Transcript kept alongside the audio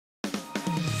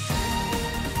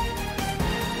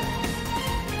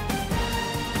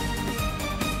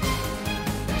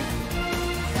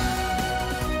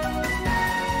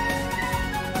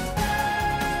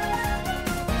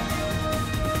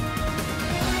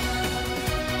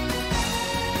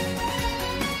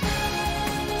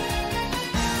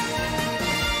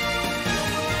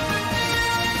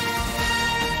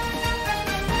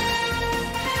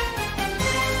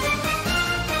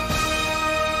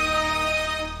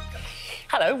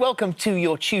Hello, welcome to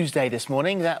your Tuesday this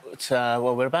morning.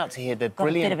 Well, we're about to hear the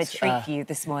brilliant... Got a bit of a treat for you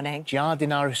this morning.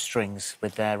 Giardinaro Strings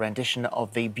with their rendition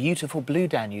of the beautiful Blue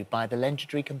Danube by the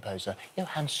legendary composer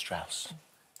Johann Strauss.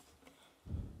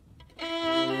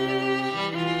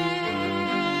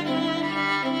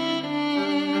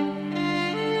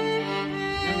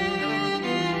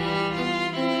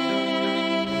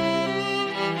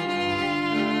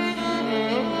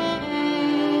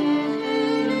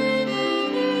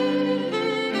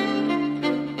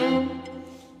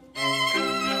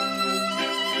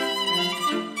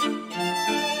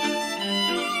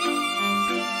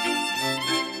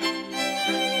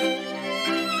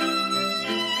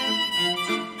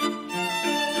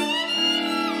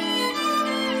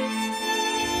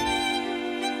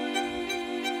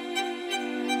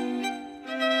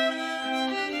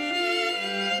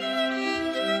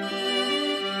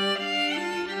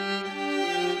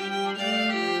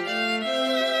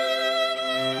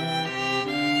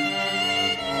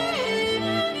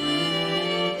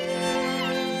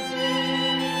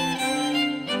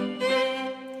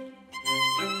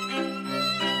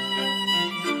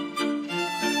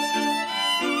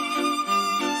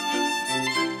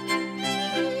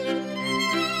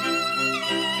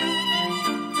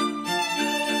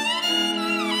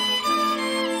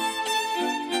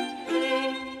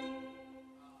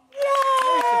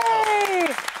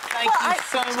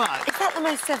 So much. Is that the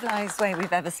most civilised way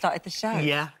we've ever started the show?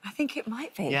 Yeah. I think it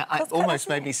might be. Yeah, it almost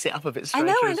made me sit up a bit straighter I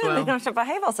know, as well. We're going to have to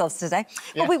behave ourselves today.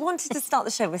 Yeah. Well, we wanted to start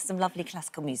the show with some lovely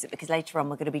classical music because later on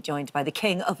we're going to be joined by the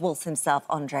king of waltz himself,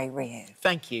 Andre Rieu.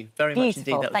 Thank you very much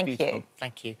indeed. That was Thank beautiful. you.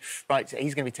 Thank you. Right,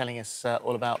 he's going to be telling us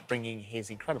all about bringing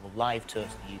his incredible live tour to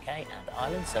the UK and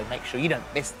Ireland, so make sure you don't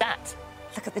miss that.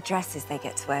 Look at the dresses they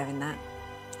get to wear in that.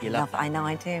 You love that. I know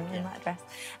I do, in that dress.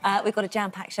 We've got a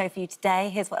jam-packed show for you today.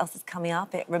 Here's what else is coming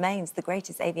up. It remains the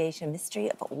greatest aviation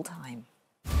mystery of all time.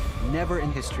 Never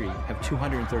in history have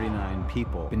 239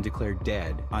 people been declared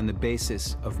dead on the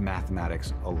basis of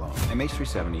mathematics alone.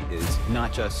 MH370 is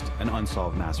not just an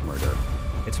unsolved mass murder.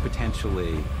 It's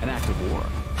potentially an act of war.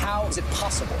 How is it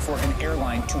possible for an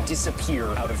airline to disappear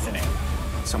out of thin air?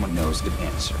 Someone knows the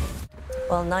answer.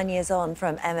 Well, 9 years on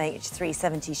from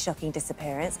MH370's shocking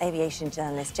disappearance, aviation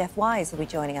journalist Jeff Wise will be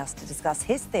joining us to discuss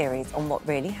his theories on what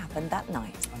really happened that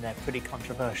night. And they're pretty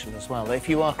controversial as well. If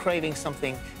you are craving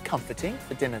something comforting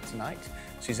for dinner tonight,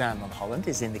 Suzanne Mulholland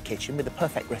is in the kitchen with the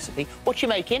perfect recipe. What you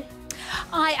making?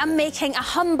 I am making a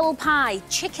humble pie,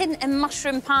 chicken and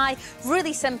mushroom pie.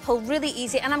 Really simple, really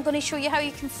easy, and I'm going to show you how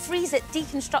you can freeze it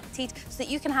deconstructed so that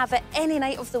you can have it any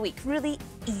night of the week. Really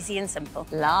easy and simple.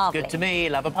 Lovely. Good to me,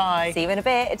 love a pie. See you in a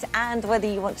bit. And whether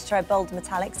you want to try bold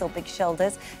metallics or big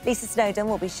shoulders, Lisa Snowdon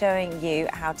will be showing you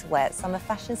how to wear some of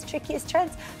fashion's trickiest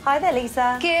trends. Hi there,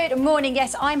 Lisa. Good morning.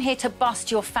 Yes, I'm here to bust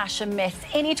your fashion myth.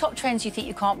 Any top trends you think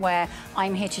you can't wear,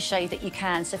 I'm here to show you that you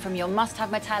can. So from your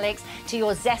must-have metallics to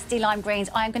your zesty lime greens,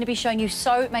 I am going to be showing you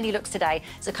so many looks today.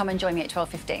 So come and join me at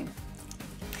 12:15.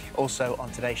 Also on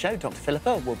today's show, Dr.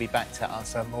 Phillip will be back to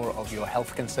answer more of your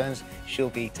health concerns. She'll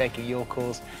be taking your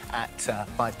calls at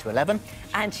 5 to 11.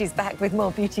 And she's back with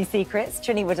more beauty secrets.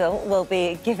 Trini Woodall will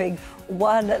be giving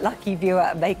one lucky viewer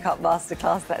a makeup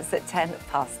masterclass. That's at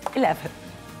 11:10.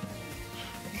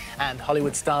 And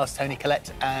Hollywood stars Toni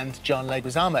Collette and John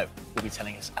Leguizamo will be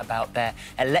telling us about their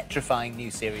electrifying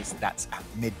new series. That's at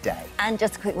midday. And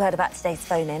just a quick word about today's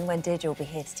phone-in, when Deirdre will be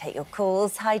here to take your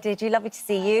calls. Hi, Deirdre, lovely to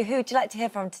see you. Who would you like to hear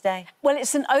from today? Well,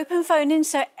 it's an open phone-in,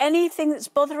 so anything that's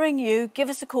bothering you, give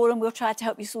us a call and we'll try to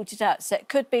help you sort it out. So it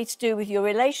could be to do with your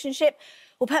relationship,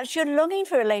 or perhaps you're longing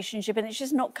for a relationship and it's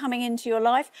just not coming into your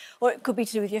life, or it could be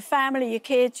to do with your family, your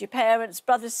kids, your parents,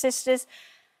 brothers, sisters.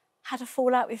 Had a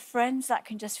fallout with friends, that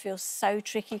can just feel so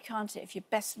tricky, can't it? If your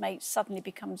best mate suddenly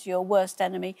becomes your worst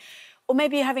enemy. Or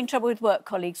maybe you're having trouble with work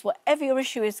colleagues. Whatever your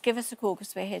issue is, give us a call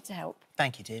because we're here to help.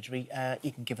 Thank you, Deirdre.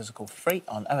 You can give us a call for free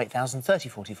on 08000 30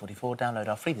 40 44. Download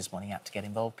our free This Morning app to get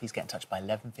involved. Please get in touch by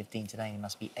 11:15 today. You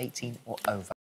must be 18 or over.